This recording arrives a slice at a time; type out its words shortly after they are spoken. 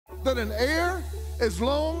that an heir, as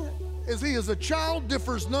long as he is a child,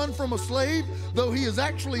 differs none from a slave, though he is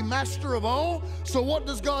actually master of all. So what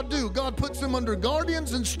does God do? God puts him under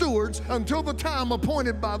guardians and stewards until the time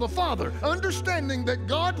appointed by the Father, understanding that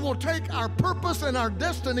God will take our purpose and our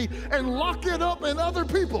destiny and lock it up in other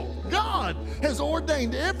people. God has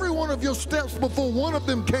ordained every one of your steps before one of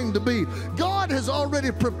them came to be. God has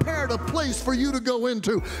already prepared a place for you to go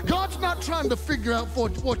into. God's not trying to figure out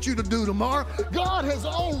what you to do tomorrow. God has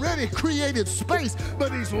already created space,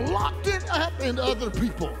 but he's locked it up in other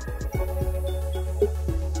people.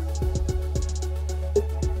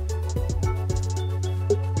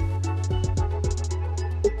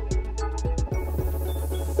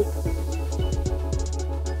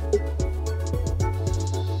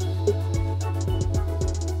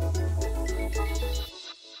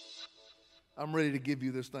 I'm ready to give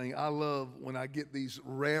you this thing. I love when I get these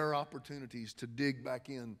rare opportunities to dig back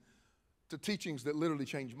in to teachings that literally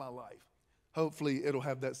changed my life. Hopefully, it'll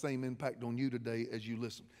have that same impact on you today as you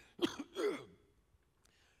listen.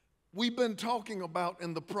 We've been talking about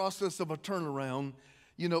in the process of a turnaround,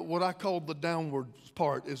 you know, what I call the downward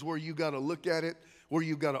part is where you got to look at it, where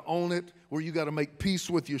you got to own it, where you got to make peace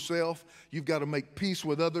with yourself. You've got to make peace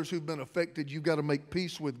with others who've been affected. You've got to make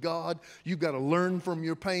peace with God. You've got to learn from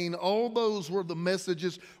your pain. All those were the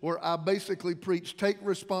messages where I basically preached, take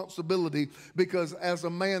responsibility, because as a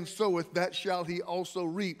man soweth, that shall he also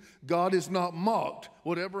reap. God is not mocked.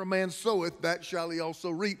 Whatever a man soweth, that shall he also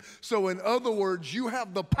reap. So in other words, you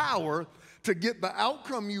have the power to get the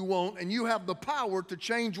outcome you want, and you have the power to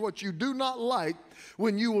change what you do not like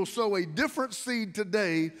when you will sow a different seed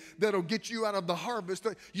today that'll get you out of the harvest.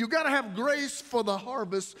 You got to have grace for the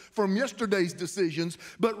harvest from yesterday's decisions,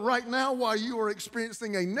 but right now, while you are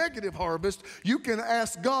experiencing a negative harvest, you can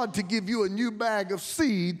ask God to give you a new bag of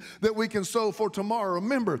seed that we can sow for tomorrow.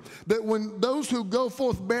 Remember that when those who go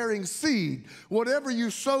forth bearing seed, whatever you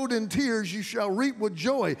sowed in tears, you shall reap with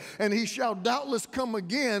joy, and he shall doubtless come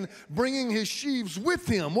again, bringing his sheaves with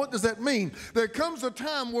him. What does that mean? There comes a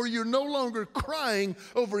time where you're no longer crying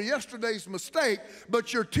over yesterday's mistake,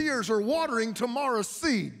 but your tears are watering tomorrow's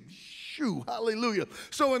seed. Shoo, hallelujah.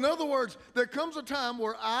 So in other words, there comes a time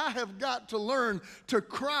where I have got to learn to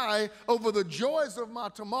cry over the joys of my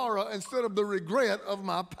tomorrow instead of the regret of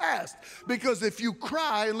my past. Because if you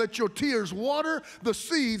cry and let your tears water the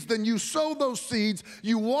seeds, then you sow those seeds,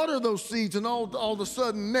 you water those seeds, and all of a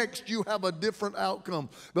sudden next you have a different outcome.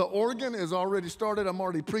 The organ is already started. I'm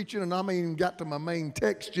already preaching, and I haven't even got to my main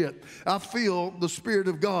text yet. I feel the Spirit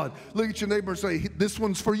of God. Look at your neighbor and say, this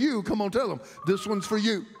one's for you. Come on, tell them, this one's for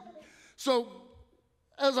you. So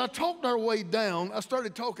as I talked our way down, I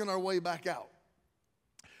started talking our way back out.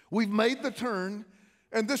 We've made the turn,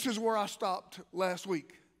 and this is where I stopped last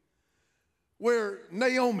week, where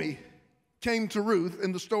Naomi came to Ruth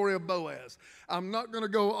in the story of Boaz. I'm not going to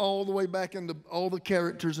go all the way back into all the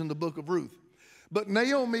characters in the book of Ruth, but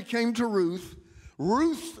Naomi came to Ruth.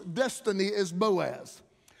 Ruth's destiny is Boaz.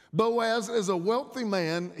 Boaz is a wealthy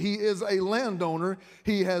man. He is a landowner.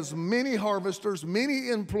 He has many harvesters, many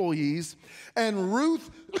employees, and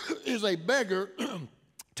Ruth is a beggar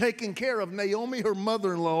taking care of Naomi, her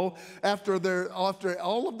mother-in-law, after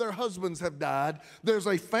all of their husbands have died. There's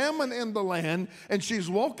a famine in the land, and she's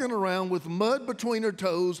walking around with mud between her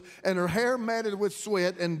toes and her hair matted with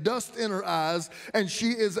sweat and dust in her eyes, and she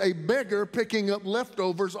is a beggar picking up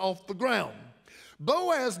leftovers off the ground.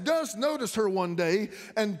 Boaz does notice her one day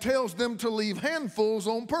and tells them to leave handfuls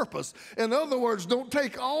on purpose. In other words, don't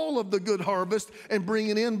take all of the good harvest and bring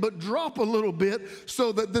it in, but drop a little bit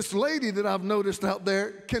so that this lady that I've noticed out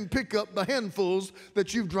there can pick up the handfuls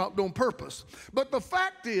that you've dropped on purpose. But the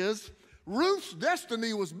fact is, Ruth's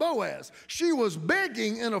destiny was Boaz. She was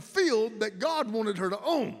begging in a field that God wanted her to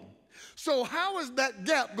own. So how is that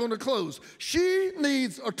gap going to close? She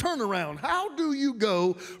needs a turnaround. How do you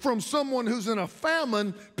go from someone who's in a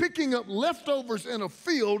famine, picking up leftovers in a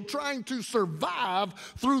field, trying to survive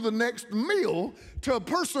through the next meal, to a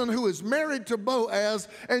person who is married to Boaz,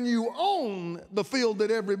 and you own the field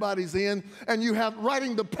that everybody's in, and you have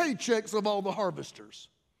writing the paychecks of all the harvesters?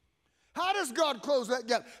 How does God close that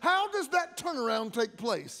gap? How does that turnaround take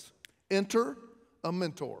place? Enter a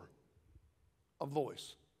mentor, a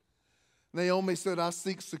voice. Naomi said, I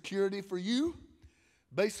seek security for you.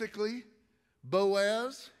 Basically,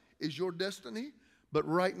 Boaz is your destiny, but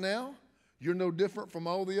right now, you're no different from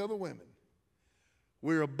all the other women.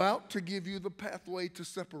 We're about to give you the pathway to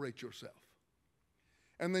separate yourself.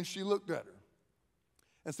 And then she looked at her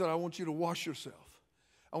and said, I want you to wash yourself.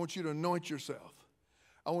 I want you to anoint yourself.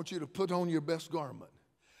 I want you to put on your best garment.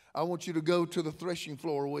 I want you to go to the threshing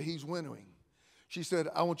floor where he's winnowing. She said,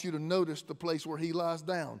 I want you to notice the place where he lies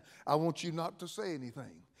down. I want you not to say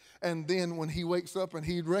anything. And then when he wakes up and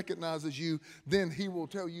he recognizes you, then he will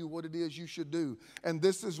tell you what it is you should do. And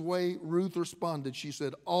this is the way Ruth responded. She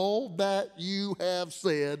said, all that you have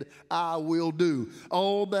said, I will do.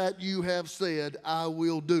 All that you have said, I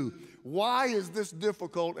will do. Why is this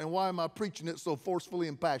difficult, and why am I preaching it so forcefully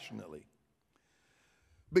and passionately?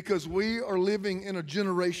 Because we are living in a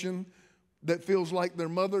generation that feels like their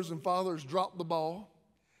mothers and fathers dropped the ball,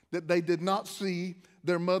 that they did not see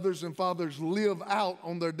their mothers and fathers live out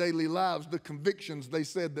on their daily lives the convictions they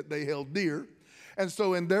said that they held dear. And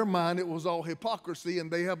so in their mind, it was all hypocrisy,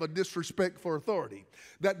 and they have a disrespect for authority.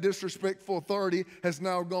 That disrespect for authority has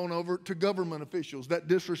now gone over to government officials. That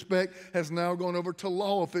disrespect has now gone over to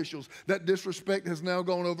law officials. That disrespect has now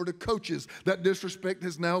gone over to coaches. That disrespect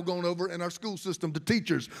has now gone over in our school system to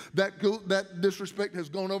teachers. That disrespect has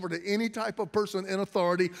gone over to any type of person in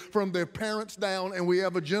authority from their parents down, and we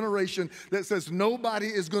have a generation that says nobody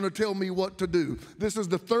is going to tell me what to do. This is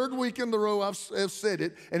the third week in the row I've said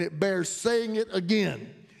it, and it bears saying it again.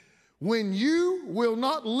 When you will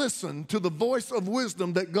not listen to the voice of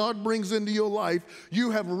wisdom that God brings into your life, you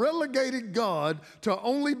have relegated God to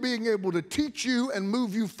only being able to teach you and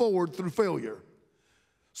move you forward through failure.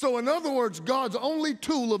 So in other words, God's only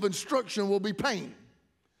tool of instruction will be pain.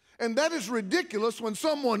 And that is ridiculous when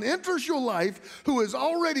someone enters your life who has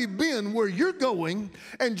already been where you're going,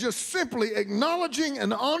 and just simply acknowledging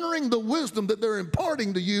and honoring the wisdom that they're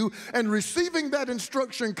imparting to you and receiving that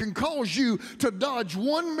instruction can cause you to dodge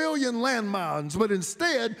 1 million landmines. But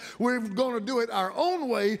instead, we're going to do it our own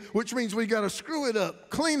way, which means we got to screw it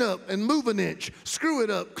up, clean up, and move an inch. Screw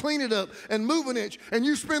it up, clean it up, and move an inch. And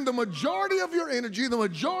you spend the majority of your energy, the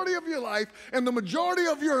majority of your life, and the majority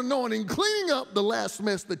of your anointing cleaning up the last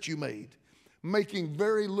mess that you made, making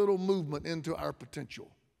very little movement into our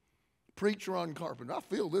potential. Preach Ron Carpenter. I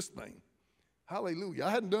feel this thing. Hallelujah. I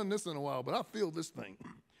hadn't done this in a while, but I feel this thing.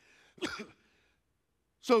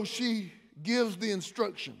 So she gives the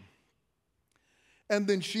instruction, and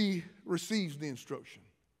then she receives the instruction.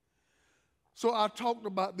 So I talked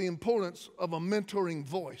about the importance of a mentoring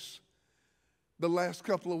voice the last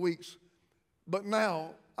couple of weeks, but now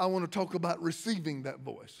I want to talk about receiving that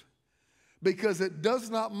voice. Because it does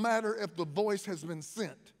not matter if the voice has been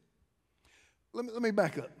sent. Let me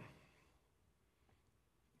back up.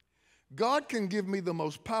 God can give me the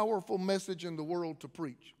most powerful message in the world to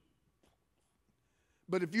preach.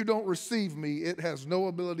 But if you don't receive me, it has no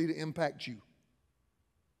ability to impact you.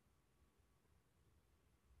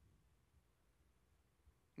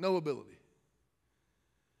 No ability.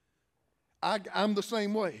 I'm the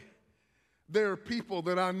same way. There are people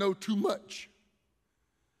that I know too much,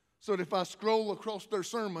 so that if I scroll across their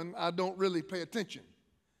sermon, I don't really pay attention.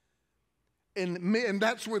 And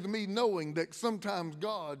that's with me knowing that sometimes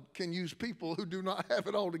God can use people who do not have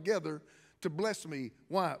it all together to bless me.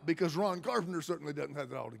 Why? Because Ron Carpenter certainly doesn't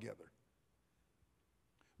have it all together.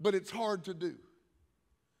 But it's hard to do.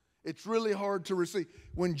 It's really hard to receive.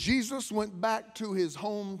 When Jesus went back to his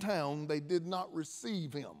hometown, they did not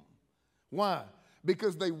receive him. Why?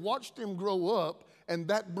 Because they watched him grow up, and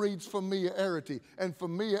that breeds familiarity. And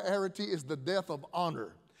familiarity is the death of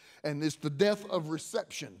honor. And it's the death of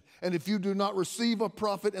reception. And if you do not receive a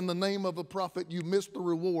prophet in the name of a prophet, you miss the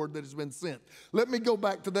reward that has been sent. Let me go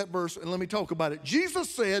back to that verse and let me talk about it. Jesus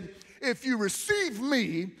said, if you receive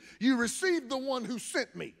me, you receive the one who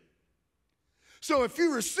sent me. So if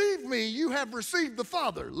you receive me, you have received the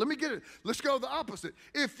Father. Let me get it. Let's go the opposite.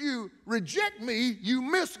 If you reject me, you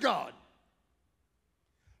miss God.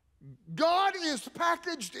 God is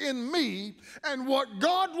packaged in me, and what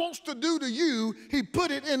God wants to do to you, he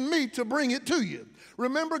put it in me to bring it to you.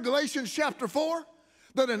 Remember Galatians chapter 4?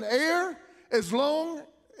 That an heir, as long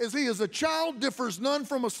as he is a child, differs none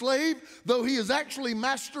from a slave, though he is actually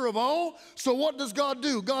master of all. So what does God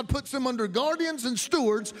do? God puts him under guardians and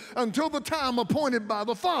stewards until the time appointed by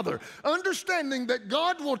the Father. Understanding that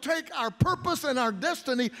God will take our purpose and our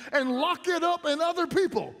destiny and lock it up in other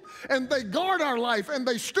people. And they guard our life and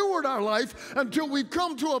they steward our life until we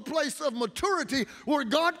come to a place of maturity where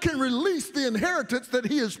God can release the inheritance that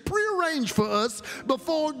he has prearranged for us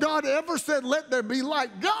before God ever said, let there be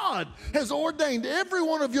light. God has ordained every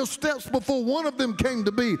one of of your steps before one of them came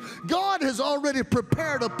to be. God has already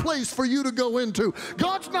prepared a place for you to go into.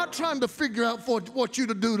 God's not trying to figure out what you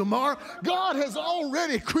to do tomorrow. God has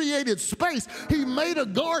already created space. He made a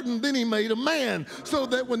garden, then he made a man, so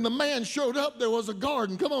that when the man showed up, there was a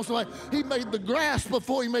garden. Come on, somebody. He made the grass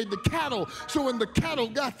before he made the cattle, so when the cattle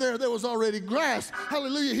got there, there was already grass.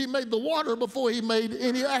 Hallelujah. He made the water before he made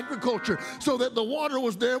any agriculture, so that the water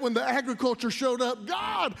was there when the agriculture showed up.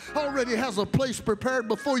 God already has a place prepared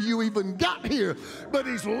before you even got here, but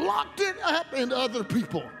he's locked it up in other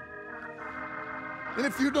people. And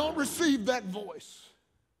if you don't receive that voice,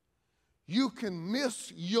 you can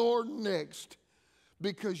miss your next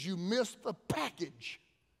because you missed the package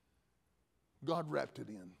God wrapped it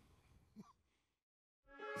in.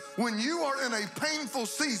 When you are in a painful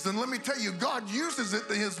season, let me tell you, God uses it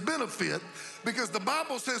to his benefit, because the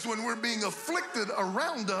Bible says when we're being afflicted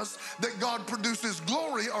around us, that God produces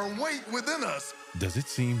glory or weight within us. Does it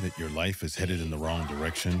seem that your life is headed in the wrong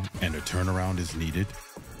direction and a turnaround is needed?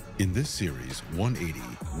 In this series, 180,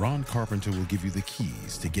 Ron Carpenter will give you the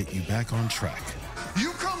keys to get you back on track.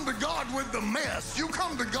 You come to God with the mess. You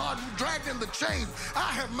come to God dragging the chains.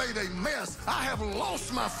 I have made a mess. I have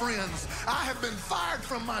lost my friends. I have been fired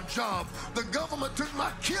from my job. The government took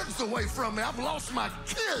my kids away from me. I've lost my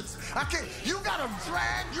kids. I can't. You got to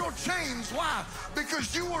drag your chains. Why?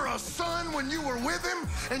 Because you were a son when you were with him,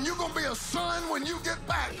 and you're going to be a son when you get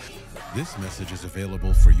back. This message is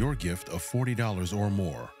available for your gift of $40 or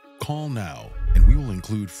more. Call now, and we will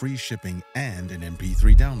include free shipping and an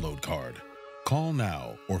MP3 download card. Call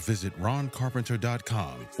now or visit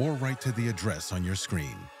roncarpenter.com or write to the address on your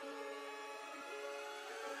screen.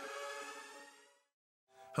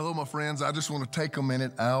 Hello, my friends. I just want to take a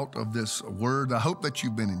minute out of this word. I hope that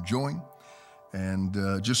you've been enjoying,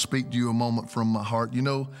 and just speak to you a moment from my heart. You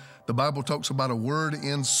know, the Bible talks about a word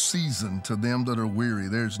in season to them that are weary.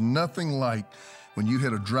 There's nothing like when you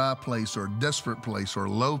hit a dry place or a desperate place or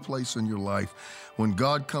a low place in your life, when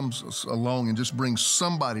God comes along and just brings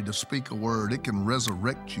somebody to speak a word. It can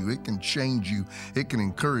resurrect you. It can change you. It can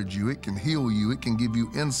encourage you. It can heal you. It can give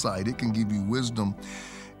you insight. It can give you wisdom.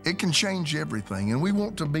 It can change everything. And we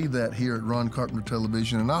want to be that here at Ron Carpenter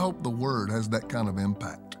Television. And I hope the word has that kind of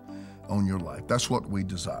impact on your life. That's what we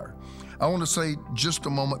desire. I want to say just a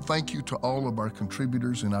moment, thank you to all of our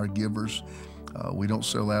contributors and our givers. We don't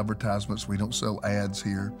sell advertisements. We don't sell ads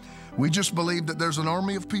here. We just believe that there's an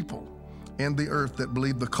army of people in the earth that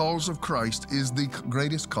believe the cause of Christ is the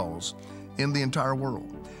greatest cause in the entire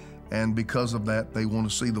world. And because of that, they want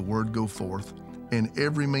to see the word go forth in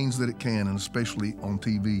every means that it can, and especially on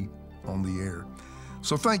TV, on the air.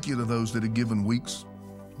 So thank you to those that have given weeks,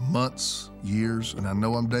 months, years, and I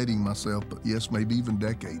know I'm dating myself, but yes, maybe even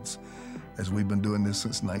decades, as we've been doing this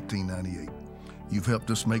since 1998. You've helped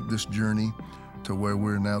us make this journey to where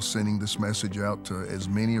we're now sending this message out to as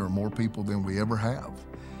many or more people than we ever have.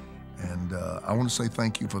 And I want to say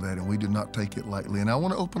thank you for that, and we do not take it lightly. And I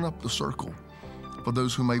want to open up the circle for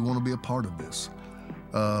those who may want to be a part of this.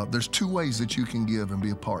 There's two ways that you can give and be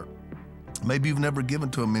a part. Maybe you've never given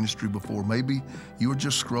to a ministry before. Maybe you were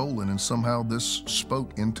just scrolling and somehow this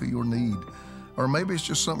spoke into your need. Or maybe it's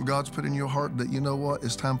just something God's put in your heart that, you know what,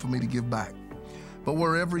 it's time for me to give back. But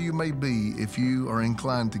wherever you may be, if you are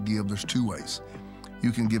inclined to give, there's two ways.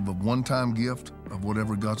 You can give a one-time gift of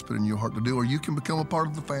whatever God's put in your heart to do, or you can become a part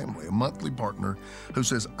of the family, a monthly partner who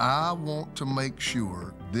says, I want to make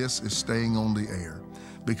sure this is staying on the air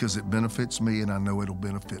because it benefits me and I know it'll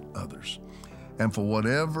benefit others. And for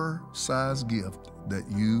whatever size gift that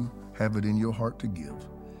you have it in your heart to give,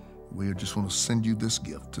 we just want to send you this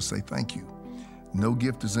gift to say thank you. No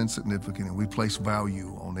gift is insignificant, and we place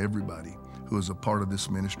value on everybody who is a part of this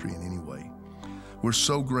ministry in any way. We're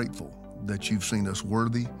so grateful that you've seen us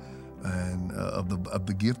worthy and of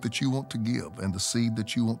the gift that you want to give and the seed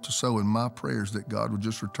that you want to sow. And my prayer is that God would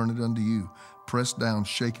just return it unto you, pressed down,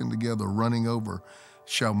 shaken together, running over,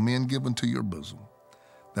 shall men give unto your bosom.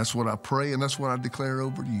 That's what I pray, and that's what I declare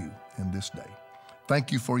over you in this day.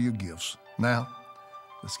 Thank you for your gifts. Now,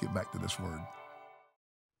 let's get back to this word.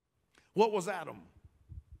 What was Adam?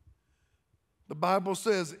 The Bible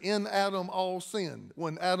says, in Adam all sinned.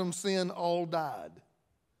 When Adam sinned, all died.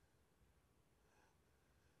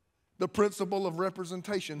 The principle of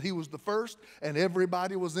representation. He was the first, and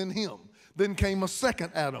everybody was in him. Then came a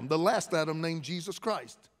second Adam, the last Adam named Jesus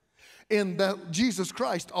Christ. In that Jesus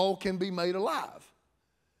Christ, all can be made alive.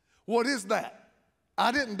 What is that?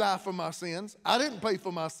 I didn't die for my sins. I didn't pay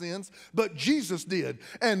for my sins, but Jesus did.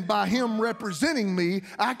 And by him representing me,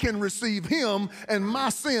 I can receive him and my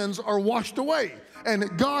sins are washed away.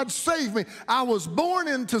 And God saved me. I was born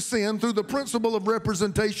into sin through the principle of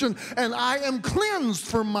representation, and I am cleansed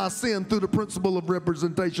from my sin through the principle of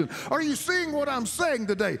representation. Are you seeing what I'm saying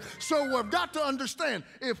today? So we've got to understand,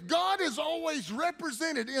 if God is always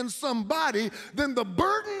represented in somebody, then the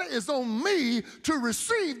burden is on me to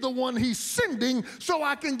receive the one he's sending so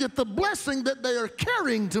I can get the blessing that they are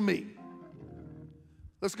carrying to me.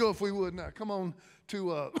 Let's go, if we would now. Come on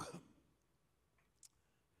to...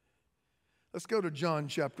 Let's go to John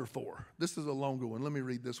chapter 4. This is a longer one. Let me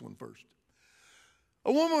read this one first.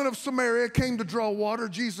 A woman of Samaria came to draw water.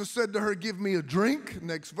 Jesus said to her, give me a drink.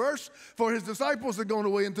 Next verse. For his disciples had gone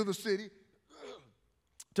away into the city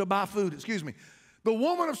to buy food. The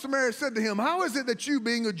woman of Samaria said to him, how is it that you,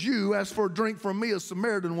 being a Jew, ask for a drink from me, a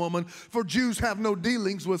Samaritan woman? For Jews have no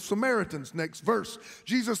dealings with Samaritans. Next verse.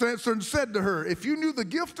 Jesus answered and said to her, if you knew the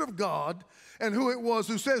gift of God and who it was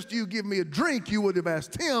who says to you, give me a drink, you would have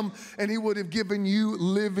asked him, and he would have given you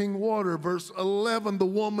living water. Verse 11, the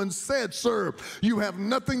woman said, sir, you have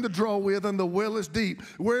nothing to draw with, and the well is deep.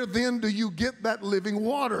 Where then do you get that living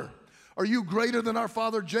water? Are you greater than our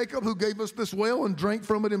father Jacob, who gave us this well and drank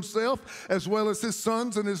from it himself, as well as his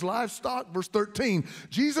sons and his livestock? Verse 13,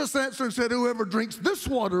 Jesus answered and said, whoever drinks this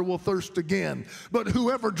water will thirst again. But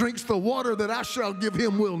whoever drinks the water that I shall give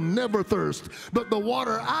him will never thirst. But the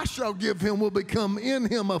water I shall give him will become in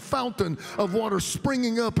him a fountain of water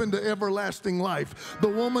springing up into everlasting life. The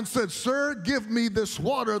woman said, sir, give me this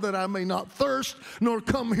water that I may not thirst, nor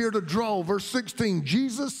come here to draw. Verse 16,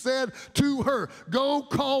 Jesus said to her, go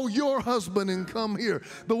call your husband and come here.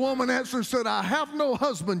 The woman answered and said, I have no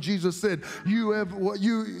husband. Jesus said, you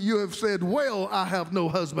have said, well, I have no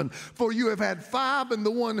husband. For you have had 5, and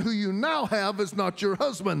the one who you now have is not your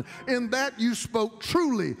husband. In that you spoke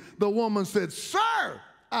truly. The woman said, sir,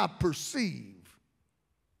 I perceive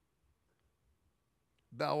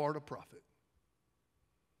thou art a prophet.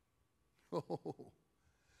 Oh.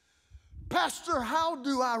 Pastor, how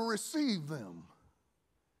do I receive them?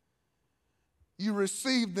 You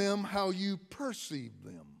receive them how you perceive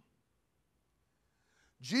them.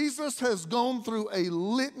 Jesus has gone through a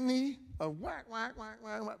litany of whack, whack, whack,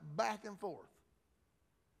 whack, whack, back and forth,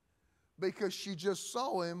 because she just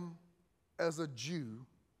saw him as a Jew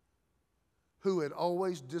who had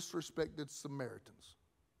always disrespected Samaritans.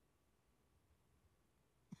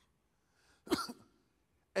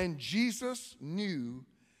 And Jesus knew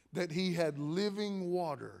that he had living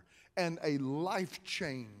water and a life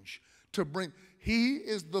change to bring. He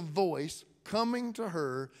is the voice coming to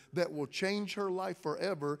her that will change her life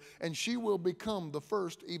forever, and she will become the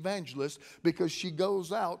first evangelist, because she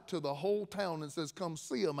goes out to the whole town and says, come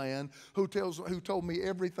see a man who told me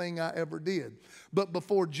everything I ever did. But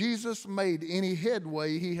before Jesus made any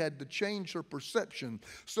headway, he had to change her perception.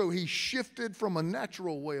 So he shifted from a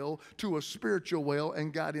natural well to a spiritual well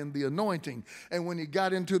and got in the anointing. And when he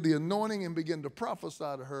got into the anointing and began to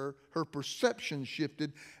prophesy to her, her perception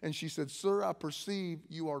shifted, and she said, sir, I perceive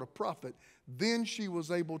you are a prophet. Then she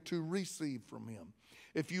was able to receive from him.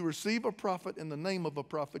 If you receive a prophet in the name of a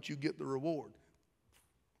prophet, you get the reward.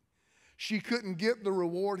 She couldn't get the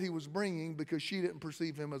reward he was bringing because she didn't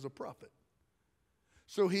perceive him as a prophet.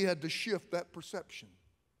 So he had to shift that perception.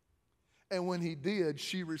 And when he did,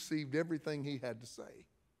 she received everything he had to say.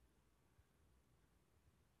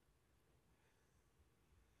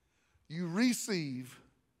 You receive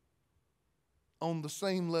on the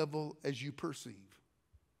same level as you perceive.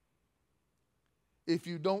 If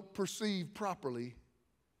you don't perceive properly,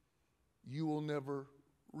 you will never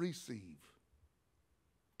receive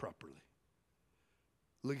properly.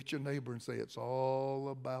 Look at your neighbor and say, it's all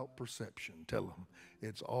about perception. Tell them,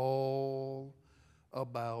 it's all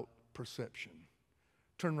about perception.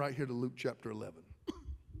 Turn right here to Luke chapter 11.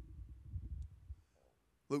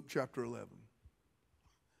 Luke chapter 11.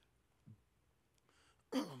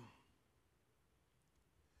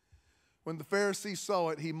 When the Pharisee saw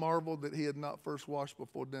it, he marveled that he had not first washed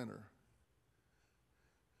before dinner.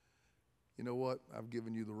 You know what? I've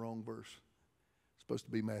given you the wrong verse. It's supposed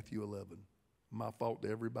to be Matthew 11. My fault to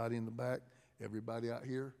everybody in the back, everybody out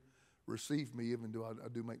here. Receive me even though I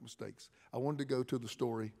do make mistakes. I wanted to go to the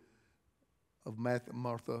story of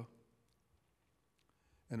Martha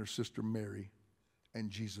and her sister Mary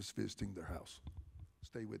and Jesus visiting their house.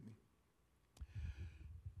 Stay with me.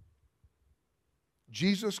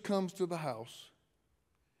 Jesus comes to the house.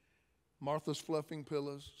 Martha's fluffing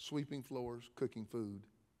pillows, sweeping floors, cooking food.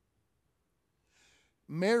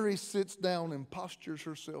 Mary sits down and postures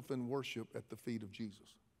herself in worship at the feet of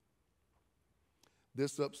Jesus.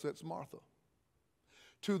 This upsets Martha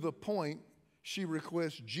to the point she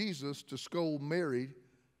requests Jesus to scold Mary,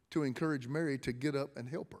 to encourage Mary to get up and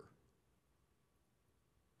help her.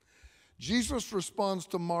 Jesus responds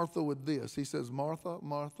to Martha with this. He says, Martha,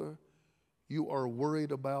 Martha, you are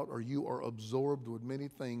worried about, or you are absorbed with many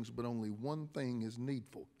things, but only one thing is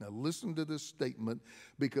needful. Now listen to this statement,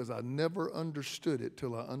 because I never understood it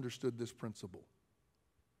till I understood this principle.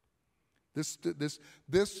 This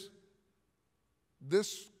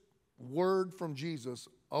word from Jesus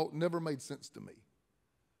never made sense to me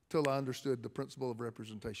till I understood the principle of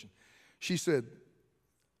representation. He said,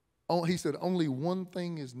 only one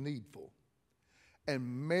thing is needful, and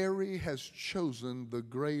Mary has chosen the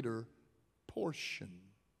greater portion.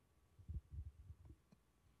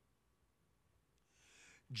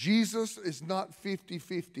 Jesus is not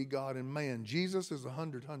 50-50 God and man. Jesus is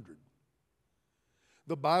 100-100.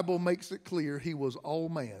 The Bible makes it clear he was all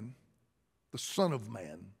man, the Son of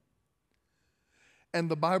Man. And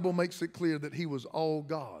the Bible makes it clear that he was all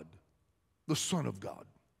God, the Son of God.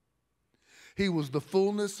 He was the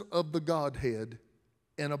fullness of the Godhead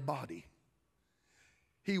in a body.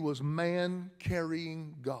 He was man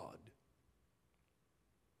carrying God.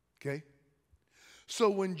 Okay? So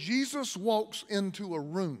when Jesus walks into a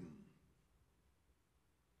room,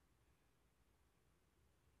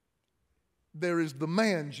 there is the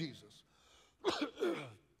man, Jesus.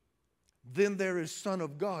 Then there is Son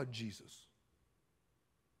of God, Jesus.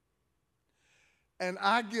 And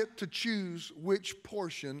I get to choose which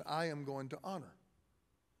portion I am going to honor.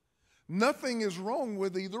 Nothing is wrong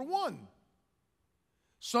with either one.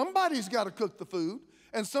 Somebody's got to cook the food,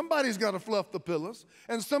 and somebody's got to fluff the pillows,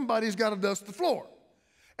 and somebody's got to dust the floor.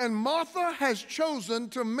 And Martha has chosen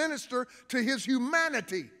to minister to his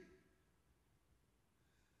humanity.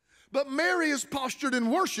 But Mary is postured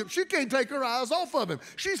in worship. She can't take her eyes off of him.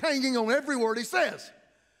 She's hanging on every word he says.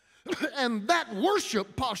 And that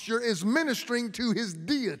worship posture is ministering to his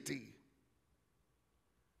deity.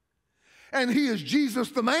 And he is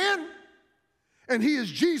Jesus the man, and he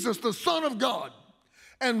is Jesus the Son of God.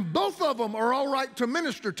 And both of them are all right to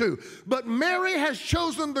minister to. But Mary has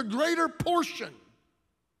chosen the greater portion.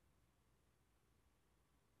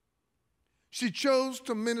 She chose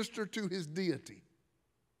to minister to his deity.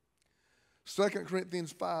 2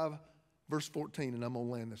 Corinthians 5, verse 14, and I'm going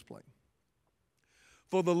to land this plane.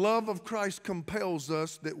 For the love of Christ compels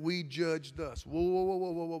us that we judge thus. Whoa, whoa,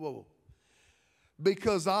 whoa, whoa, whoa, whoa.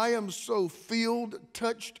 Because I am so filled,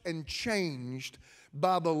 touched, and changed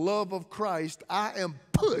by the love of Christ, I am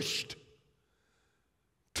pushed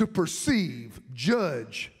to perceive,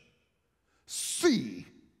 judge, see,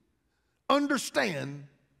 understand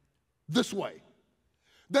this way.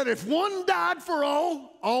 That if one died for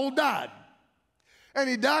all died. And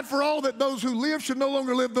he died for all, that those who live should no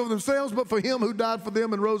longer live for themselves, but for him who died for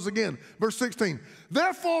them and rose again. Verse 16.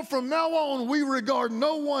 Therefore, from now on, we regard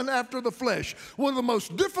no one after the flesh. One of the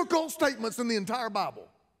most difficult statements in the entire Bible.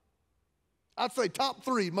 I'd say top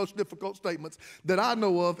 3 most difficult statements that I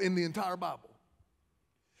know of in the entire Bible.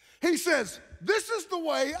 He says, this is the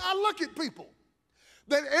way I look at people.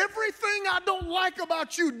 That everything I don't like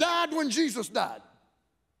about you died when Jesus died.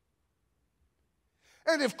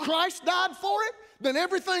 And if Christ died for it, then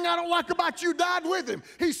everything I don't like about you died with him.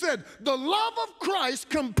 He said, the love of Christ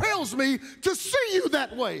compels me to see you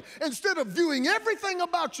that way. Instead of viewing everything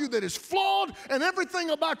about you that is flawed and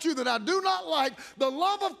everything about you that I do not like, the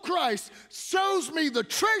love of Christ shows me the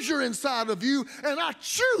treasure inside of you, and I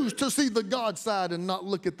choose to see the God side and not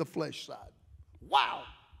look at the flesh side. Wow.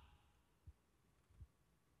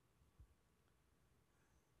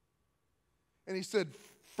 And he said,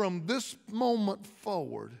 from this moment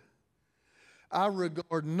forward, I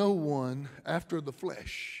regard no one after the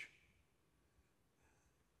flesh.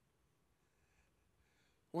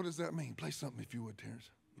 What does that mean? Play something if you would, Terrence.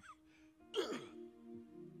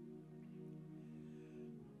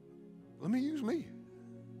 Let me use me.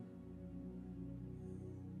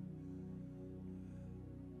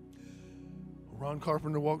 Ron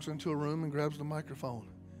Carpenter walks into a room and grabs the microphone.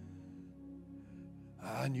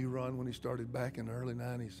 I knew Ron when he started back in the early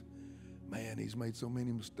 90s. Man, he's made so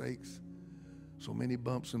many mistakes, so many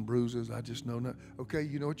bumps and bruises. I just know not. Okay,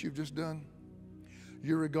 you know what you've just done?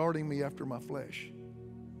 You're regarding me after my flesh.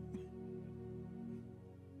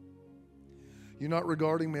 You're not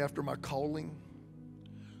regarding me after my calling.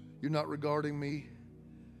 You're not regarding me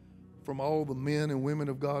from all the men and women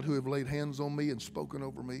of God who have laid hands on me and spoken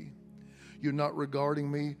over me. You're not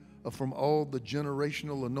regarding me from all the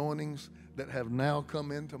generational anointings that have now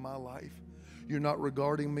come into my life. You're not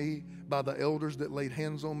regarding me by the elders that laid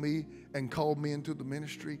hands on me and called me into the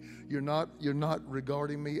ministry. You're not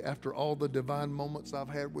regarding me after all the divine moments I've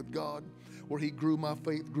had with God, where He grew my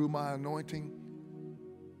faith, grew my anointing.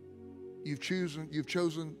 You've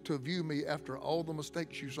chosen to view me after all the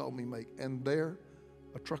mistakes you saw me make, and they're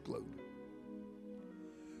a truckload.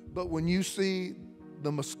 But when you see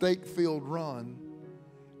the mistake-filled Ron,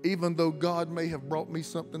 even though God may have brought me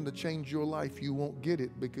something to change your life, you won't get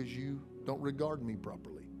it because you don't regard me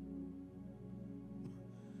properly.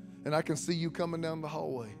 And I can see you coming down the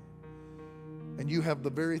hallway, and you have the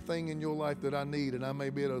very thing in your life that I need, and I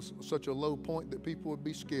may be at such a low point that people would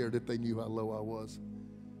be scared if they knew how low I was.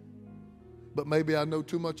 But maybe I know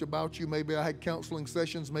too much about you. Maybe I had counseling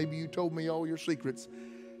sessions. Maybe you told me all your secrets.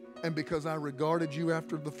 And because I regarded you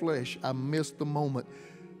after the flesh, I missed the moment.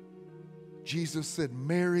 Jesus said,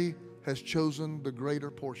 Mary has chosen the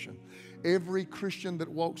greater portion. Every Christian that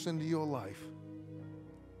walks into your life,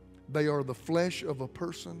 they are the flesh of a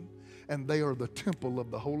person, and they are the temple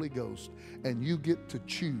of the Holy Ghost. And you get to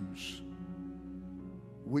choose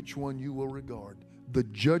which one you will regard. The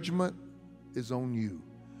judgment is on you.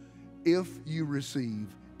 If you receive,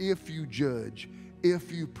 if you judge,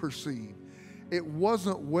 if you perceive. It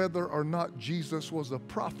wasn't whether or not Jesus was a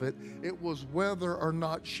prophet. It was whether or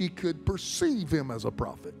not she could perceive him as a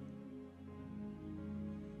prophet.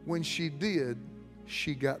 When she did,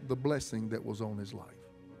 she got the blessing that was on his life.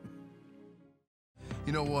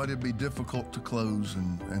 You know what? It'd be difficult to close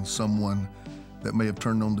and someone that may have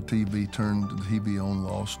turned on the TV, turned the TV on,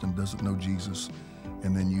 lost, and doesn't know Jesus,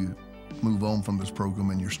 and then you move on from this program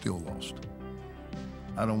and you're still lost.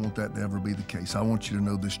 I don't want that to ever be the case. I want you to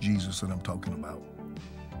know this Jesus that I'm talking about.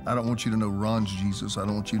 I don't want you to know Ron's Jesus. I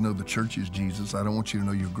don't want you to know the church's Jesus. I don't want you to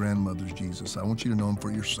know your grandmother's Jesus. I want you to know him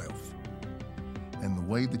for yourself. And the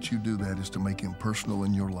way that you do that is to make him personal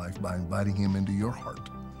in your life by inviting him into your heart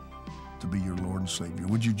to be your Lord and Savior.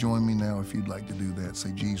 Would you join me now if you'd like to do that?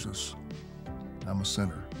 Say, Jesus, I'm a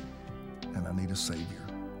sinner and I need a Savior.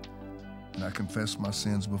 And I confess my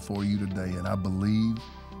sins before you today, and I believe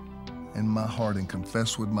in my heart and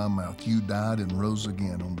confess with my mouth you died and rose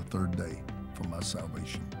again on the third day for my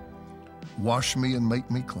salvation. Wash me and make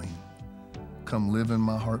me clean. Come live in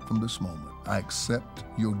my heart from this moment. I accept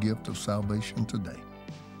your gift of salvation today.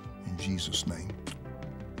 In Jesus' name,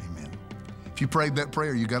 amen. If you prayed that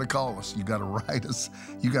prayer, you got to call us. You got to write us.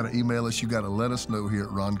 You got to email us. You got to let us know here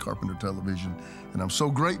at Ron Carpenter Television. And I'm so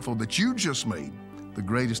grateful that you just made the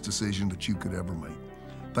greatest decision that you could ever make.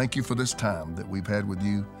 Thank you for this time that we've had with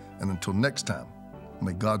you. And until next time,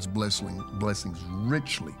 may God's blessings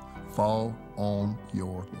richly fall on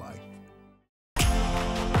your life.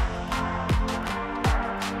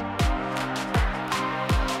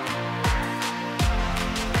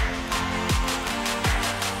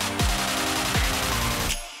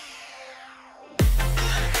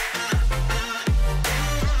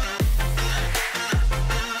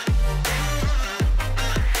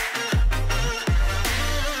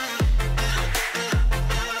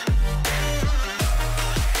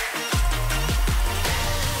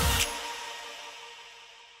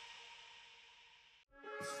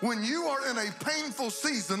 When you are in a painful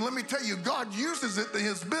season, let me tell you, God uses it to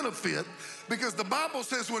his benefit, because the Bible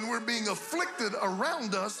says when we're being afflicted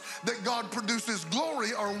around us, that God produces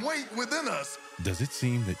glory or weight within us. Does it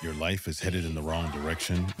seem that your life is headed in the wrong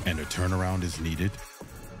direction and a turnaround is needed?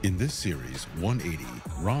 In this series, 180,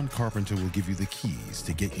 Ron Carpenter will give you the keys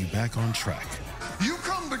to get you back on track. You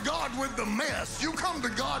come to God with the mess. You come to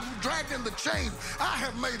God dragged in the chain. I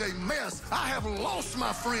have made a mess. I have lost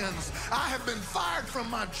my friends. I have been fired from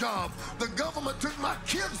my job. The government took my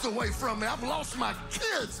kids away from me. I've lost my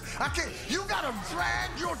kids. I can't. You got to drag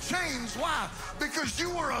your chains. Why? Because you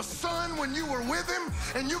were a son when you were with him,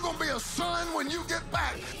 and you're going to be a son when you get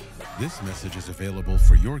back. This message is available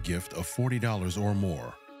for your gift of $40 or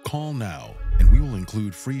more. Call now, and we will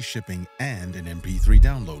include free shipping and an MP3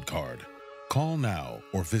 download card. Call now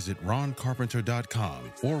or visit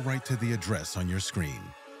roncarpenter.com or write to the address on your screen.